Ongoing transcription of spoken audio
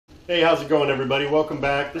Hey, how's it going, everybody? Welcome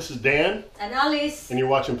back. This is Dan. And Alice. And you're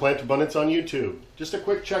watching Plant Abundance on YouTube. Just a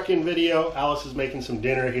quick check-in video. Alice is making some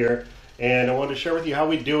dinner here. And I wanted to share with you how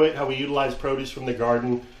we do it, how we utilize produce from the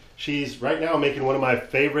garden. She's right now making one of my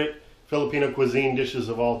favorite Filipino cuisine dishes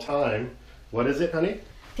of all time. What is it, honey?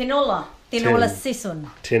 Tinola. Tinola season.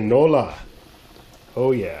 Tinola.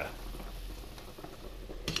 Oh, yeah.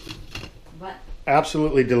 What?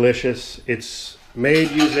 Absolutely delicious. It's made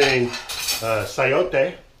using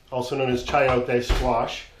sayote, also known as chayote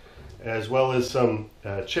squash, as well as some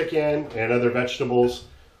chicken and other vegetables.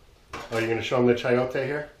 Oh, you're going to show them the chayote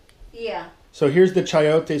here? Yeah. So here's the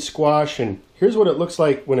chayote squash, and here's what it looks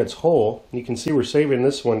like when it's whole. You can see we're saving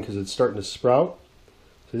this one because it's starting to sprout.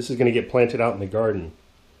 So this is going to get planted out in the garden.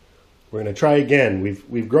 We're going to try again.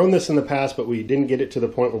 We've grown this in the past, but we didn't get it to the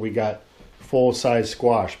point where we got full-size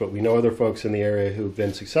squash, but we know other folks in the area who've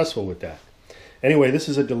been successful with that. Anyway, this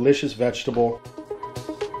is a delicious vegetable.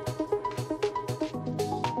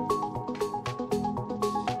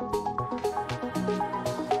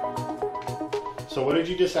 So what did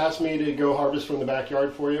you just ask me to go harvest from the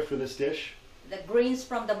backyard for you for this dish? The greens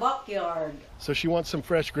from the backyard. So she wants some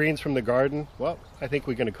fresh greens from the garden. Well, I think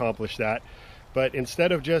we can accomplish that. But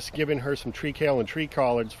instead of just giving her some tree kale and tree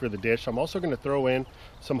collards for the dish, I'm also going to throw in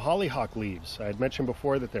some hollyhock leaves. I had mentioned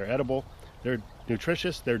before that they're edible, they're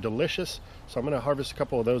nutritious, they're delicious, so I'm going to harvest a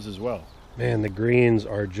couple of those as well. Man, the greens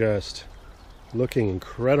are just looking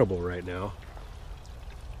incredible right now.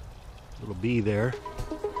 Little bee there.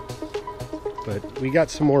 But we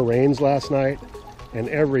got some more rains last night, and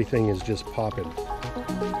everything is just popping.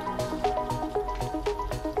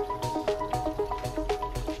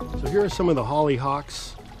 So here are some of the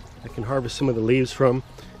hollyhocks I can harvest some of the leaves from.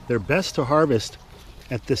 They're best to harvest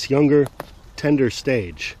at this younger, tender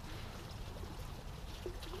stage.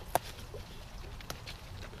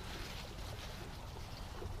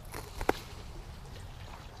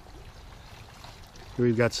 Here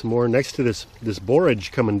we've got some more next to this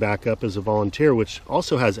borage coming back up as a volunteer, which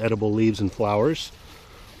also has edible leaves and flowers.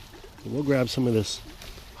 And we'll grab some of this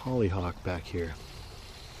hollyhock back here.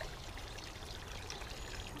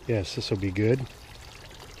 Yes, this will be good.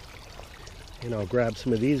 And I'll grab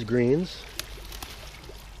some of these greens.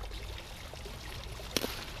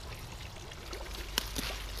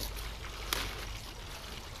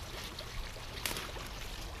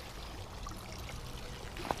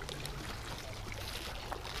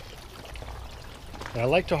 I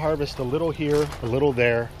like to harvest a little here, a little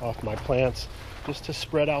there off my plants, just to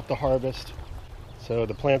spread out the harvest so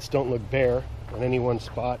the plants don't look bare on any one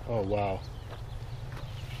spot. Oh, wow.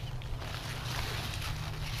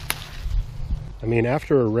 I mean,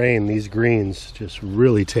 after a rain, these greens just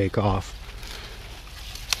really take off.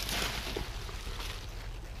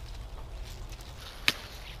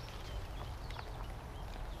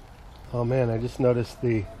 Oh man, I just noticed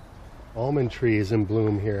the almond tree is in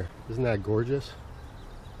bloom here. Isn't that gorgeous?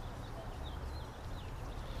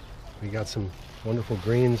 We got some wonderful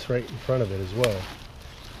greens right in front of it as well.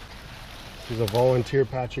 This is a volunteer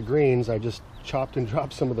patch of greens. I just chopped and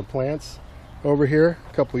dropped some of the plants over here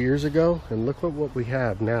a couple years ago, and look at what we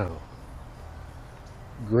have now.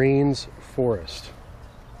 Greens forest.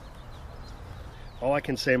 All I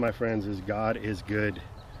can say, my friends, is God is good.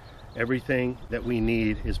 Everything that we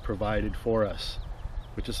need is provided for us.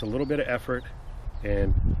 With just a little bit of effort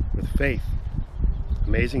and with faith,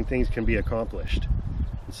 amazing things can be accomplished.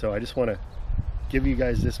 And so I just want to give you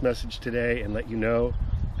guys this message today and let you know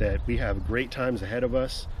that we have great times ahead of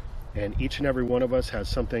us, and each and every one of us has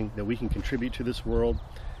something that we can contribute to this world.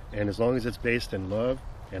 And as long as it's based in love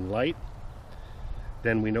and light,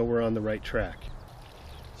 then we know we're on the right track.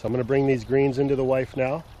 So I'm going to bring these greens into the wife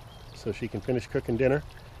now so she can finish cooking dinner,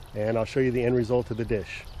 and I'll show you the end result of the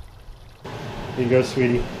dish. Here you go,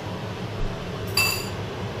 sweetie.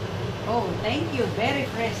 Oh, thank you. Very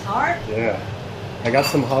fresh heart. Yeah. I got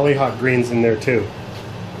some hollyhock greens in there too.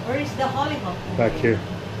 Where is the hollyhock? Back here.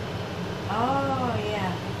 Oh,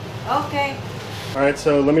 yeah. Okay. All right,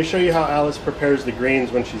 so let me show you how Alice prepares the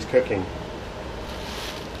greens when she's cooking.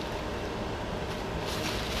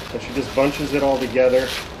 So she just bunches it all together,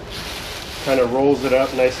 kind of rolls it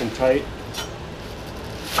up nice and tight,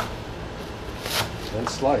 and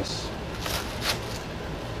slice.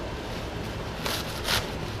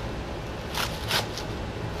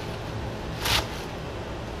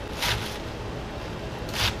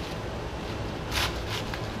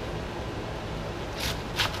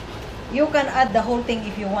 You can add the whole thing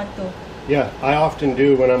if you want to. Yeah, I often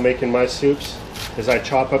do when I'm making my soups, is I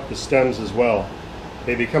chop up the stems as well.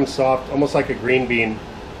 They become soft, almost like a green bean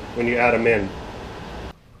when you add them in.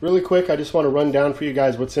 really quick, I just want to run down for you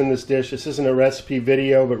guys what's in this dish. This isn't a recipe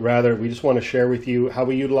video, but rather we just want to share with you how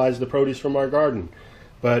we utilize the produce from our garden.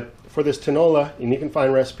 But for this tinola, and you can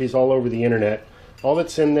find recipes all over the internet, all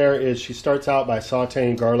that's in there is she starts out by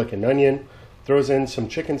sauteing garlic and onion, throws in some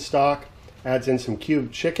chicken stock, adds in some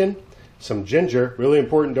cubed chicken, some ginger, really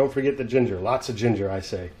important, don't forget the ginger, lots of ginger I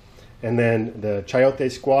say, and then the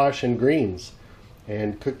chayote squash and greens,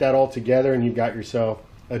 and cook that all together and you've got yourself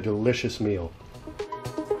a delicious meal.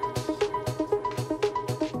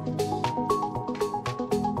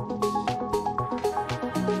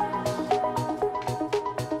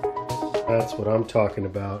 That's what I'm talking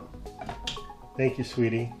about. Thank you,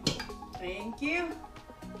 sweetie.